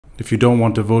If you don't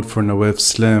want to vote for Nawaf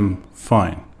Salam,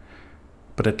 fine.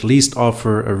 But at least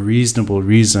offer a reasonable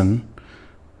reason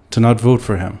to not vote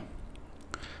for him.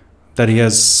 That he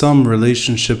has some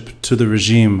relationship to the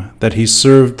regime, that he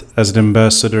served as an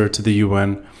ambassador to the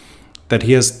UN, that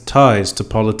he has ties to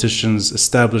politicians,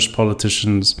 established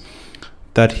politicians,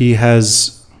 that he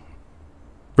has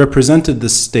represented the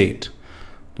state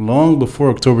long before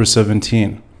October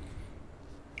 17.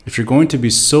 If you're going to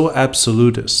be so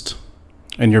absolutist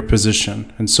in your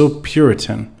position and so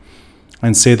Puritan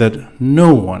and say that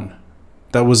no one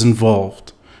that was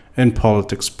involved in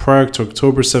politics prior to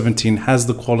October 17 has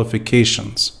the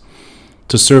qualifications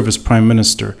to serve as prime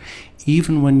minister,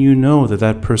 even when you know that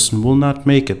that person will not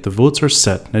make it, the votes are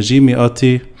set. Najat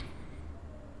Aoun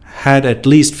had at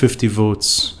least 50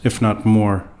 votes, if not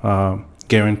more,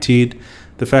 guaranteed.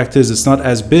 The fact is, it's not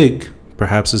as big,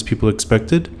 perhaps, as people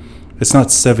expected. It's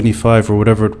not 75 or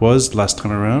whatever it was last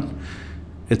time around.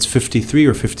 It's 53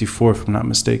 or 54, if I'm not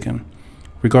mistaken.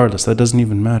 Regardless, that doesn't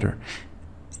even matter.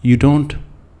 You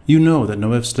know that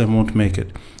Nawaf Salam won't make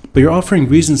it, but you're offering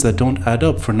reasons that don't add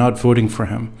up for not voting for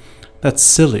him. That's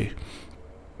silly.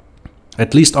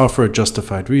 At least offer a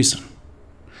justified reason.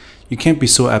 You can't be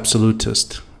so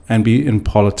absolutist and be in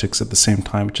politics at the same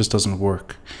time. It just doesn't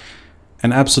work.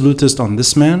 An absolutist on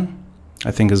this man,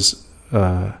 I think, is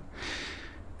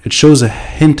it shows a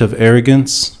hint of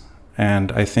arrogance,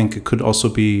 and I think it could also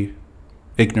be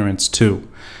ignorance too.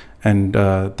 And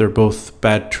they're both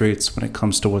bad traits when it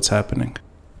comes to what's happening.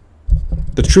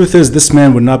 The truth is, this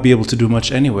man would not be able to do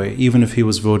much anyway, even if he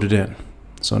was voted in.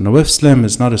 So Nawaf Salam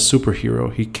is not a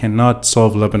superhero. He cannot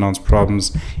solve Lebanon's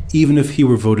problems, even if he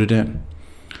were voted in.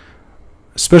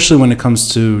 Especially when it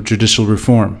comes to judicial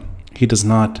reform. He does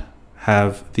not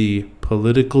have the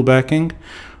political backing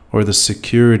or the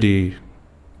security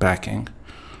backing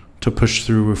to push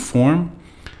through reform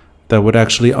that would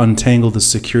actually untangle the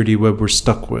security web we're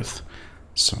stuck with.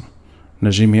 So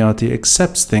Najat Aoun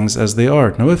accepts things as they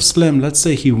are. Nawaf Salam, let's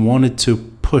say he wanted to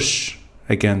push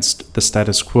against the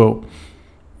status quo.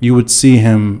 You would see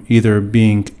him either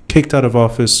being kicked out of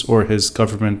office or his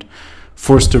government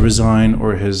forced to resign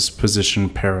or his position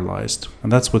paralyzed.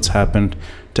 And that's what's happened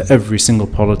to every single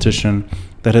politician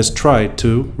that has tried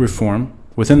to reform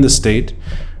within the state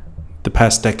the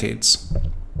past decades.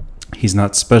 He's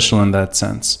not special in that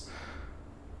sense.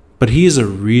 But he is a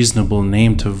reasonable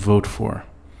name to vote for.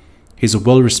 He's a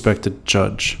well-respected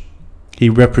judge. He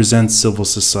represents civil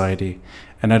society.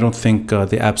 And I don't think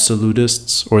the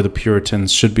absolutists or the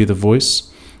Puritans should be the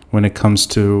voice when it comes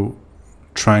to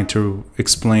trying to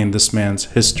explain this man's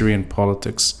history and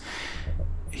politics.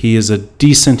 He is a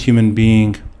decent human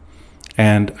being,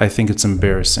 and I think it's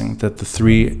embarrassing that the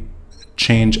 3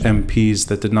 Change MPs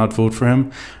that did not vote for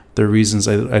him, their reasons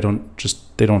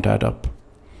they don't add up.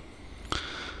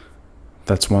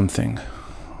 That's one thing.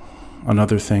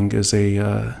 Another thing is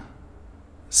a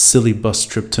silly bus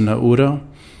trip to Naura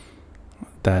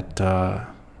that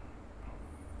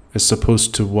is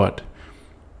supposed to what?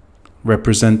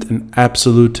 Represent an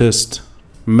absolutist,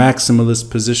 maximalist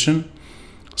position,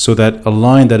 so that a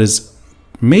line that is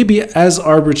maybe as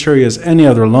arbitrary as any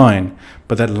other line,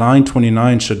 but that line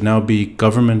 29 should now be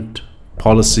government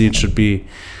policy, it should be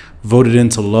voted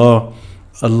into law,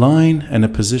 a line and a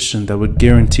position that would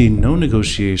guarantee no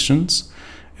negotiations,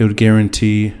 it would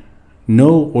guarantee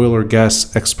no oil or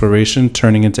gas exploration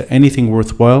turning into anything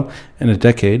worthwhile in a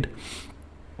decade.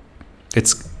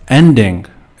 It's ending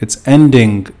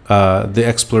the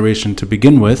exploration to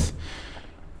begin with,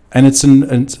 and it's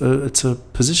a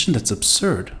position that's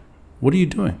absurd. What are you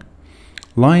doing?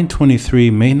 Line 23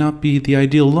 may not be the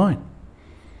ideal line.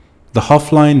 The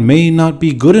Hof line may not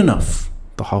be good enough.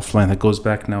 The Hof line that goes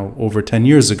back now over 10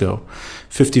 years ago.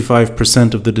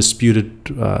 55% of the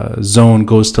disputed zone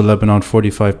goes to Lebanon,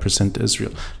 45% to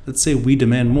Israel. Let's say we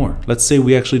demand more. Let's say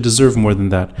we actually deserve more than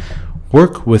that.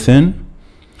 Work within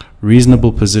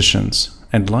reasonable positions.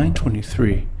 And line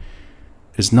 23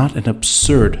 is not an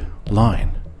absurd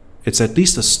line. It's at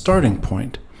least a starting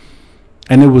point.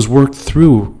 And it was worked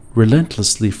through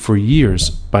relentlessly for years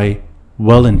by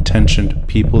well-intentioned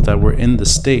people that were in the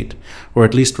state, or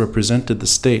at least represented the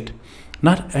state.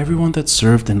 Not everyone that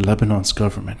served in Lebanon's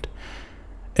government.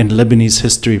 In Lebanese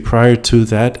history prior to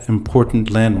that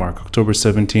important landmark, October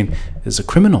 17, is a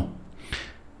criminal.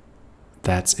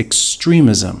 That's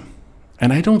extremism.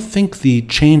 And I don't think the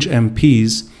Change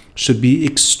MPs should be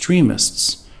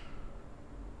extremists.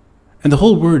 And the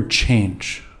whole word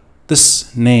change,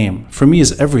 this name, for me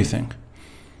is everything.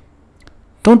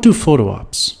 Don't do photo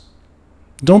ops.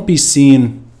 Don't be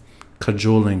seen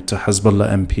cajoling to Hezbollah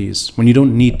MPs when you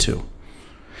don't need to.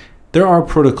 There are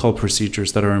protocol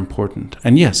procedures that are important.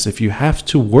 And yes, if you have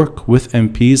to work with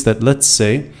MPs that, let's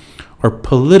say, are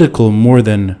political more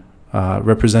than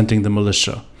representing the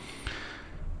militia,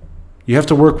 you have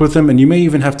to work with them, and you may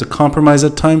even have to compromise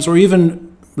at times, or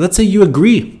even, let's say, you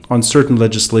agree on certain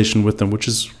legislation with them, which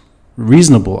is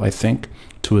reasonable, I think,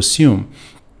 to assume.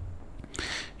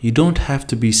 You don't have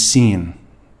to be seen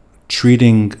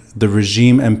treating the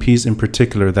regime MPs, in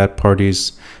particular that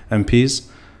party's MPs,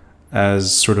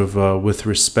 as sort of with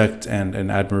respect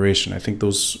and admiration. I think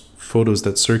those photos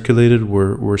that circulated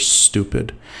were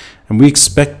stupid. And we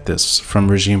expect this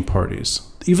from regime parties.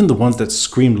 Even the ones that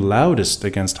scream loudest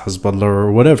against Hezbollah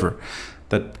or whatever,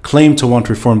 that claim to want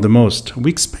reform the most.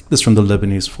 We expect this from the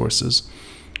Lebanese forces.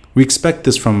 We expect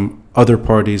this from other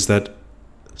parties that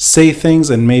say things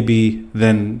and maybe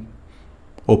then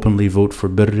openly vote for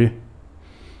Berri,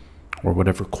 or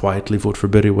whatever, quietly vote for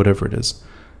Berri, whatever it is.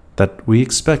 That we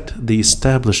expect the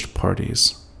established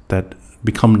parties that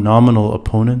become nominal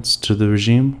opponents to the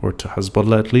regime, or to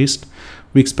Hezbollah at least,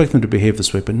 we expect them to behave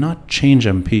this way, but not Change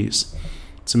MPs.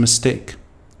 It's a mistake.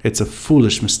 It's a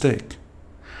foolish mistake.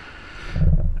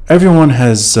 Everyone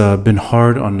has been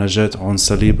hard on Najat Aoun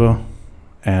Saliba,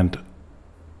 and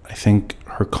I think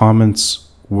her comments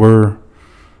were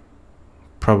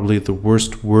probably the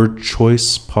worst word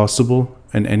choice possible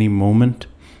in any moment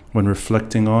when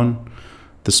reflecting on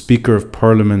the Speaker of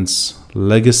Parliament's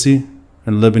legacy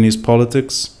in Lebanese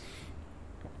politics.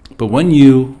 But when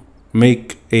you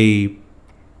make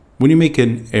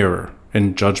an error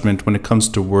in judgment when it comes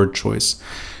to word choice,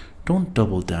 don't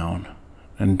double down,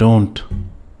 and don't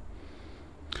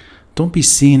be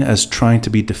seen as trying to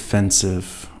be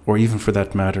defensive, or even for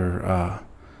that matter,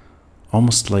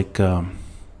 almost like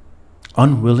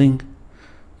unwilling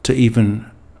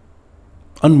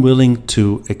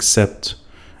to accept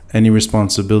any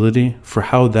responsibility for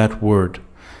how that word,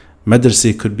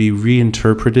 madrasa, could be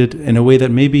reinterpreted in a way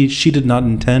that maybe she did not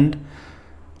intend.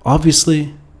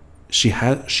 Obviously, she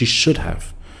should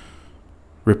have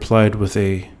replied with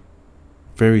a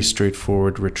very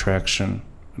straightforward retraction,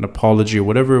 an apology, or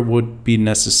whatever would be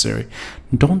necessary.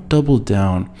 Don't double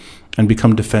down and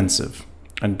become defensive,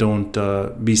 and don't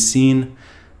be seen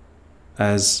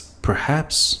as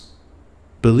perhaps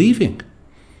believing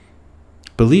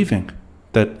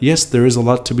that, yes, there is a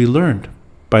lot to be learned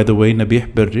by the way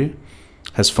Nabih Berri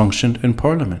has functioned in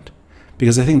Parliament.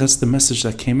 Because I think that's the message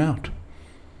that came out.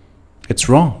 It's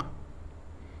wrong.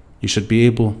 You should be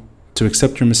able to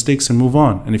accept your mistakes and move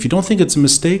on. And if you don't think it's a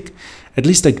mistake, at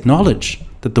least acknowledge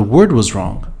that the word was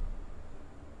wrong.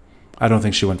 I don't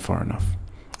think she went far enough.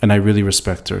 And I really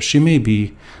respect her. She may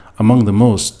be among the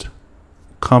most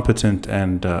competent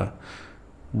and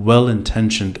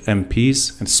well-intentioned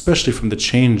MPs, and especially from the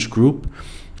Change group.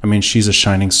 I mean, she's a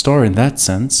shining star in that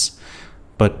sense.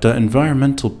 But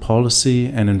environmental policy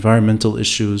and environmental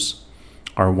issues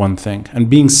are one thing. And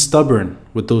being stubborn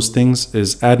with those things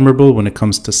is admirable when it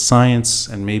comes to science,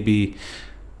 and maybe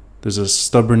there's a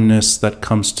stubbornness that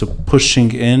comes to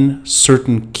pushing in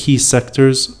certain key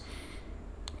sectors,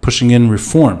 pushing in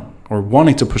reform, or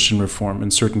wanting to push in reform in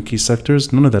certain key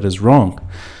sectors. None of that is wrong.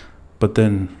 But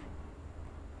then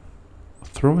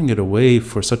throwing it away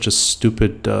for such a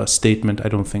stupid statement, I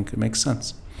don't think it makes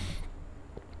sense.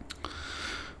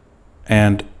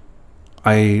 And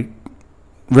I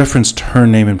referenced her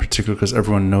name in particular because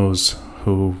everyone knows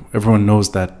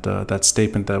that that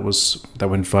statement that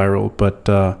went viral. But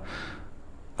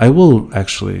I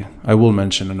will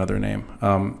mention another name.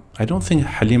 I don't think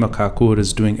Halima Kakour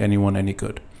is doing anyone any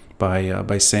good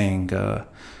by saying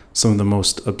some of the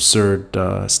most absurd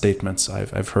statements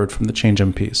I've heard from the Change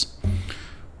MPs.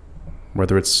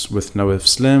 Whether it's with Nawaf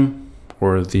Salam,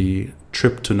 or the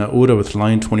trip to Naura with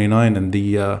line 29 and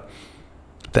the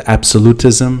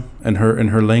absolutism in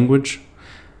her language.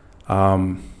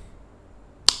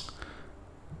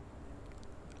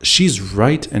 She's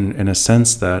right in a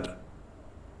sense that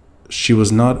she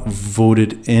was not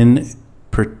voted in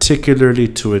particularly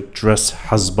to address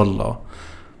Hezbollah.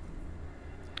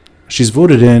 She's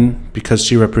voted in because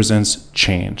she represents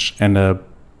change and a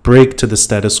break to the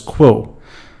status quo.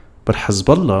 But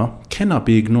Hezbollah cannot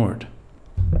be ignored.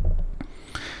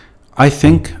 I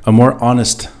think a more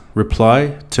honest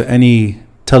reply to any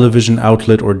television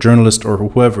outlet or journalist or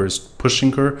whoever is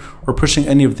pushing her or pushing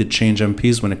any of the Change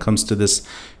MPs when it comes to this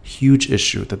huge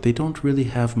issue that they don't really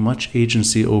have much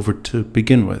agency over to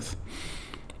begin with.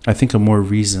 I think a more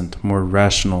reasoned, more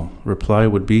rational reply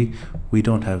would be, we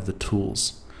don't have the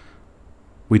tools.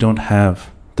 We don't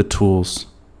have the tools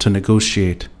to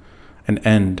negotiate an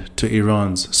end to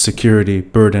Iran's security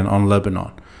burden on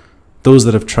Lebanon. Those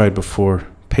that have tried before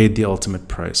paid the ultimate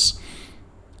price.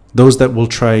 Those that will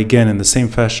try again in the same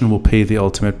fashion will pay the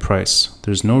ultimate price.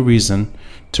 There's no reason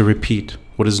to repeat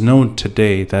what is known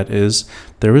today, that is,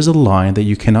 there is a line that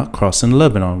you cannot cross in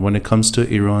Lebanon when it comes to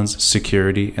Iran's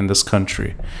security in this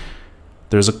country.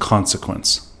 There's a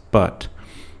consequence, but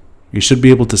you should be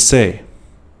able to say,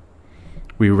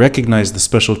 we recognize the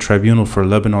Special Tribunal for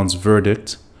Lebanon's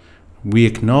verdict. We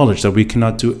acknowledge that we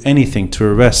cannot do anything to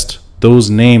arrest those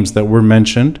names that were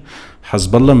mentioned,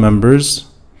 Hezbollah members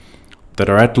that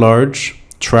are at large,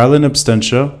 trial in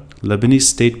absentia. Lebanese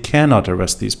state cannot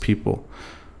arrest these people.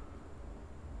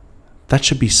 That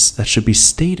should be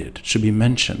stated, should be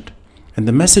mentioned. And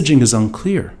the messaging is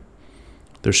unclear.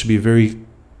 There should be a very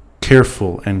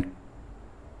careful and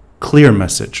clear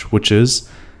message, which is,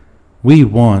 we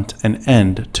want an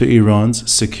end to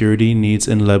Iran's security needs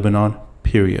in Lebanon,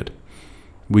 period.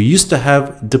 We used to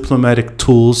have diplomatic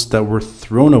tools that were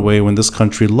thrown away when this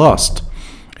country lost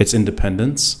its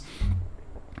independence.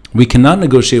 We cannot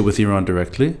negotiate with Iran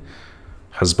directly.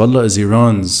 Hezbollah is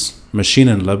Iran's machine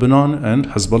in Lebanon, and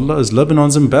Hezbollah is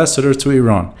Lebanon's ambassador to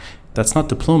Iran. That's not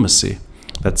diplomacy.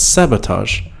 That's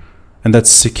sabotage. And that's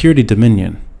security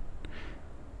dominion.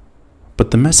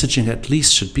 But the messaging at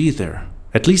least should be there.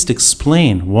 At least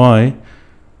explain why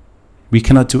we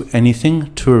cannot do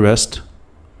anything to arrest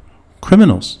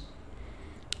criminals.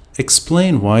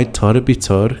 Explain why Tariq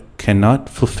Bitar cannot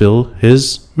fulfill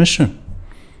his mission.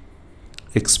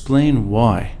 Explain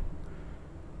why,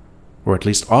 or at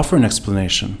least offer an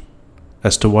explanation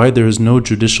as to why there is no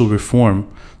judicial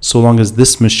reform so long as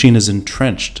this machine is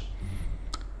entrenched.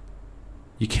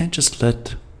 You can't just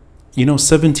let,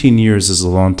 17 years is a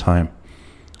long time.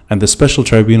 And the Special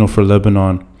Tribunal for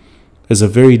Lebanon is a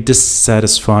very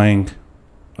dissatisfying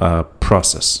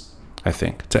process, I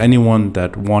think, to anyone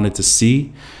that wanted to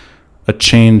see a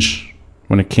change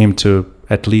when it came to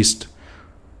at least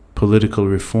political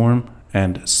reform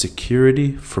and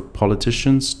security for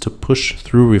politicians to push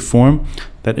through reform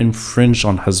that infringe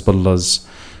on Hezbollah's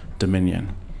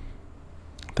dominion.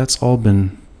 That's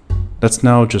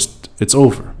now just, it's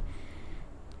over.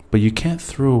 But you can't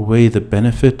throw away the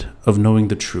benefit of knowing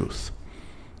the truth.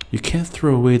 You can't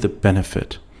throw away the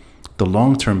benefit, the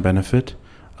long-term benefit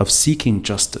of seeking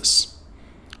justice.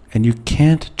 And you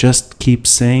can't just keep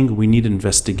saying we need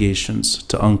investigations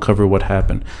to uncover what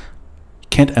happened. You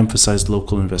can't emphasize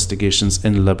local investigations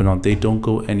in Lebanon. They don't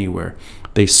go anywhere.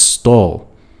 They stall.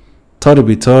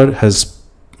 Tariq Bitar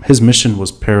his mission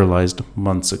was paralyzed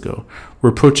months ago. We're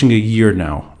approaching a year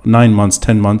now, 9 months,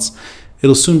 10 months.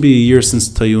 It'll soon be a year since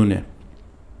Tayoune.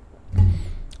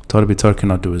 Tariq Bitar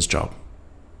cannot do his job.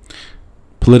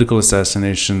 Political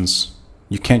assassinations,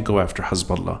 you can't go after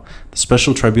Hezbollah. The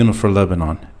Special Tribunal for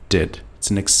Lebanon did. It's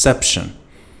an exception.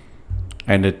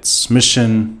 And its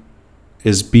mission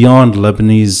is beyond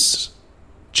Lebanese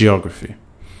geography.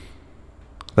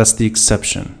 That's the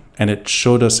exception. And it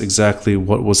showed us exactly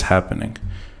what was happening.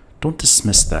 Don't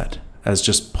dismiss that as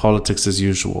just politics as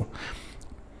usual.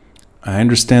 I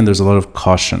understand there's a lot of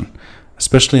caution,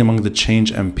 especially among the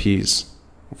Change MPs.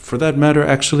 For that matter,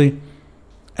 actually,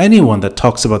 anyone that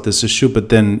talks about this issue but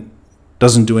then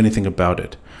doesn't do anything about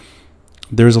it.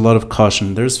 There's a lot of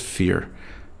caution, there's fear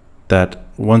that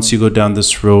once you go down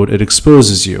this road, it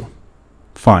exposes you.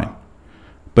 Fine.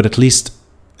 But at least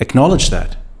acknowledge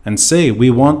that and say, we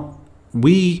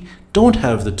don't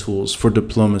have the tools for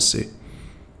diplomacy.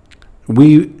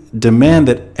 We demand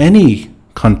that any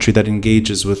country that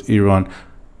engages with Iran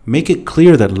make it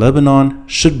clear that Lebanon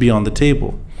should be on the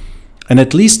table. And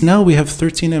at least now we have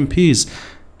 13 MPs.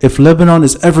 If Lebanon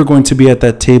is ever going to be at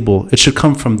that table, it should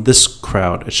come from this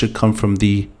crowd. It should come from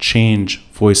the change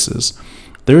voices.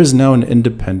 There is now an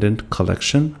independent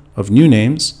collection of new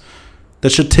names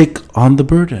that should take on the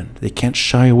burden. They can't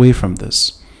shy away from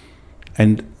this.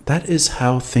 And that is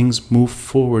how things move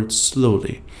forward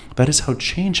slowly. That is how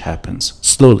change happens,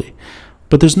 slowly.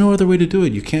 But there's no other way to do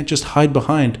it. You can't just hide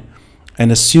behind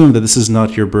and assume that this is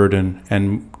not your burden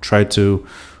and try to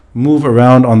move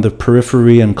around on the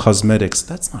periphery and cosmetics.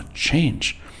 That's not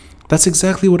change. That's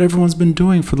exactly what everyone's been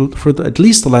doing for at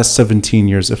least the last 17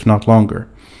 years, if not longer.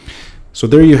 So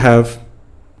there you have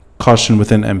caution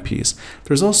within MPs.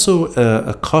 There's also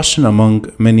a caution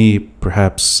among many,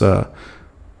 perhaps, I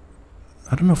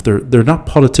don't know if they're not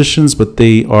politicians, but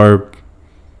they are,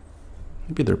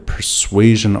 maybe they're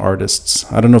persuasion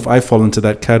artists. I don't know if I fall into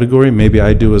that category. Maybe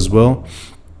I do as well.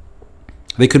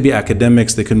 They could be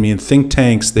academics, they could be in think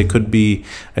tanks, they could be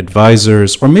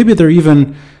advisors, or maybe they're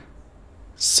even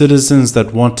citizens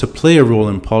that want to play a role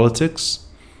in politics.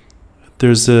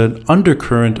 There's an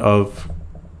undercurrent of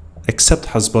accept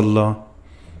Hezbollah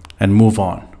and move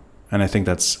on. And I think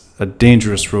that's a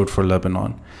dangerous road for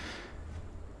Lebanon.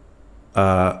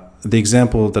 The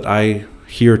example that I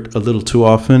hear a little too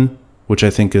often, which I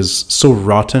think is so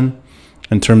rotten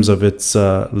in terms of its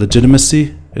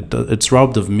legitimacy, it's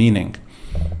robbed of meaning.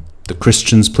 The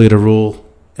Christians played a role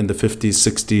in the 50s,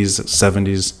 60s,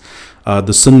 70s.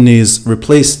 The Sunnis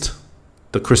replaced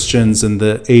the Christians in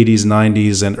the 80s,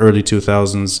 90s, and early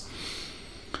 2000s.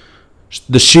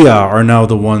 The Shia are now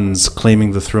the ones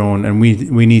claiming the throne, and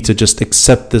we need to just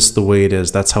accept this the way it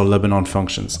is. That's how Lebanon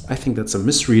functions. I think that's a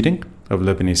misreading of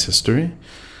Lebanese history.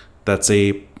 That's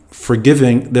a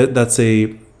forgiving, that's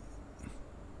a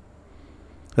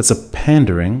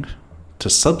pandering to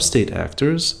sub-state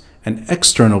actors and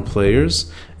external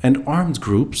players and armed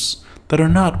groups that are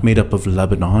not made up of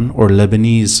Lebanon or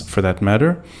Lebanese for that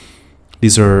matter.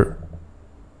 These are,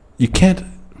 you can't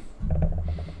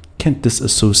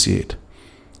disassociate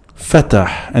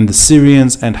Fatah and the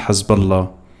Syrians and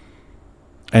Hezbollah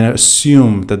and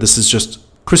assume that this is just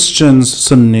Christians,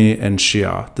 Sunni, and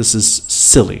Shia. This is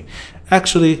silly.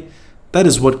 Actually, that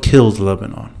is what killed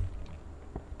Lebanon.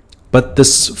 But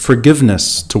this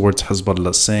forgiveness towards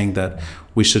Hezbollah, saying that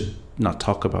we should not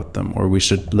talk about them, or we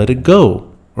should let it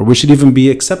go, or we should even be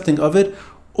accepting of it,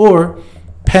 or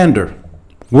pander,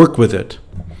 work with it,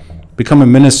 become a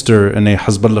minister in a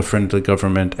Hezbollah-friendly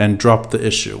government and drop the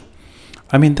issue.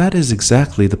 I mean, that is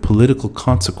exactly the political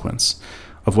consequence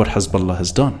of what Hezbollah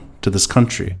has done to this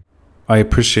country. I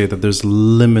appreciate that there's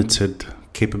limited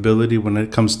capability when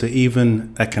it comes to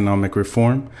even economic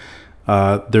reform.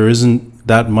 There isn't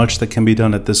that much that can be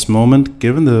done at this moment,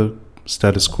 given the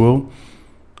status quo,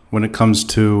 when it comes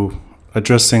to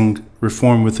addressing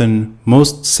reform within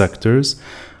most sectors.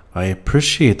 I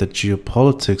appreciate that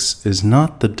geopolitics is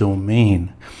not the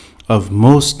domain of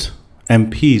most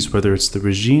MPs, whether it's the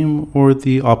regime or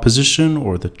the opposition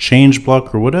or the change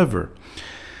bloc or whatever.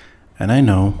 And I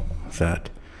know that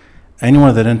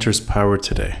anyone that enters power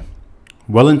today,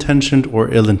 well-intentioned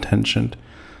or ill-intentioned,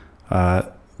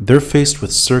 they're faced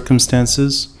with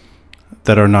circumstances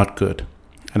that are not good.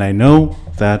 And I know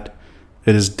that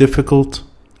it is difficult,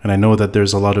 and I know that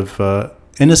there's a lot of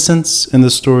innocence in the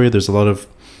story. There's a lot of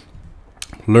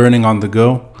learning on the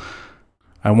go.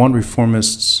 I want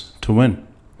reformists to win.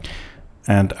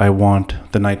 And I want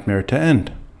the nightmare to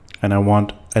end. And I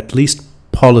want at least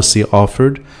policy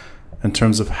offered in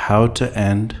terms of how to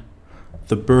end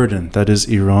the burden that is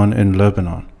Iran in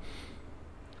Lebanon.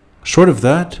 Short of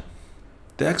that,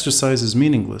 the exercise is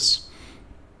meaningless.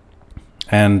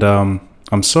 And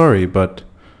I'm sorry, but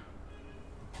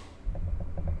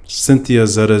Cynthia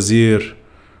Zarazir,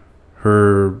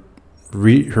 her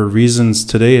reasons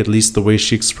today, at least the way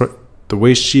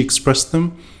she expressed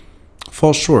them,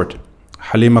 fall short.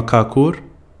 Halima Kakur,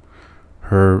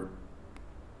 her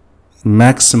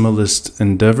maximalist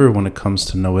endeavor when it comes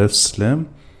to Nawaf Salam,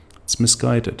 it's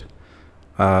misguided.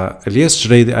 Ilyas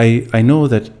Jraidi, I know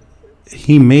that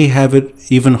he may have it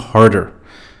even harder,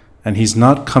 and he's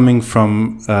not coming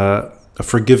from a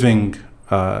forgiving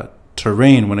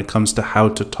terrain when it comes to how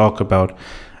to talk about,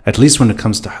 at least when it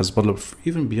comes to Hezbollah,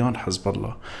 even beyond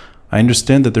Hezbollah. I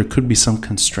understand that there could be some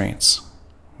constraints,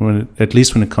 at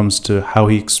least when it comes to how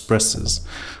he expresses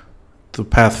the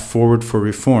path forward for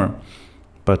reform.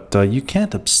 But you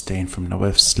can't abstain from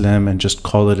Nawaf Salam and just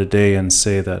call it a day and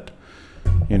say that,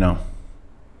 you know,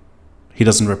 he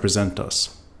doesn't represent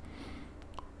us.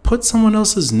 Put someone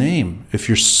else's name. If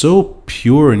you're so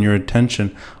pure in your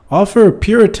intention, offer a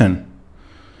Puritan.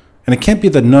 And it can't be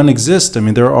that none exist. I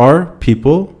mean, there are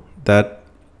people that,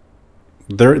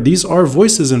 these are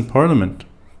voices in parliament.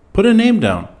 Put a name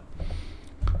down.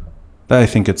 I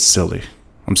think it's silly.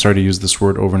 I'm sorry to use this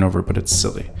word over and over, but it's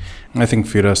silly. I think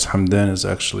Firas Hamdan is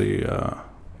actually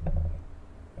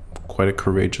quite a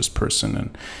courageous person.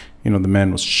 And, you know, the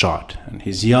man was shot. And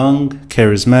he's young,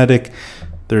 charismatic.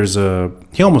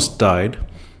 He almost died.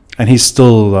 And he's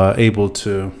still able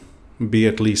to be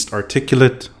at least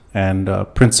articulate and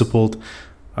principled.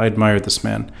 I admire this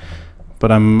man.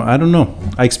 But I don't know.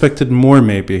 I expected more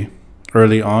maybe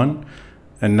early on.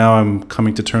 And now I'm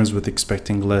coming to terms with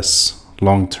expecting less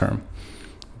long term.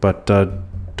 But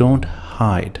don't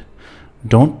hide.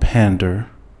 Don't pander.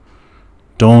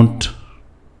 Don't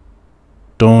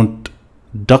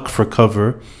duck for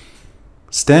cover.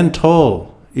 Stand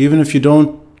tall. Even if you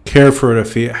don't care for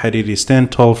Rafiq Hariri,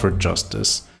 stand tall for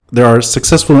justice. There are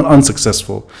successful and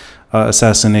unsuccessful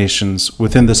assassinations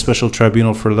within the Special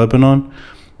Tribunal for Lebanon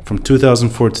from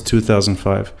 2004 to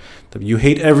 2005. You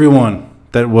hate everyone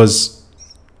that was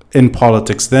in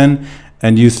politics then,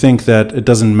 and you think that it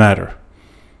doesn't matter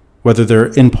whether they're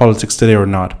in politics today or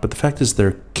not. But the fact is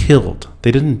they're killed.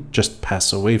 They didn't just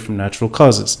pass away from natural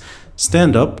causes.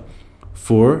 Stand up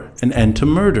for an end to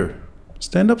murder.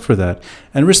 Stand up for that.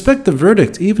 And respect the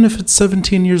verdict, even if it's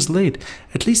 17 years late.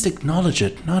 At least acknowledge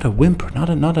it, not a whimper,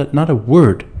 not a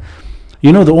word.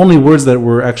 You know, the only words that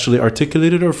were actually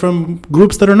articulated are from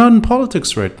groups that are not in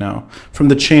politics right now, from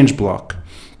the Change bloc.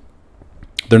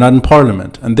 They're not in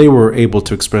parliament, and they were able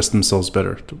to express themselves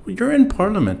better. You're in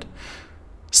parliament.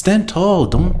 Stand tall.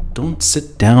 Don't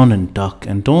sit down and duck,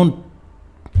 and don't.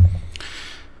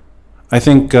 I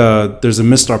think there's a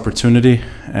missed opportunity,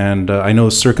 and I know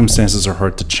circumstances are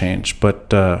hard to change,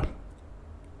 but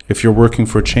if you're working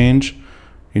for change,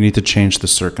 you need to change the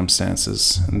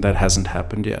circumstances, and that hasn't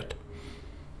happened yet.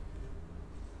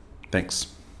 Thanks.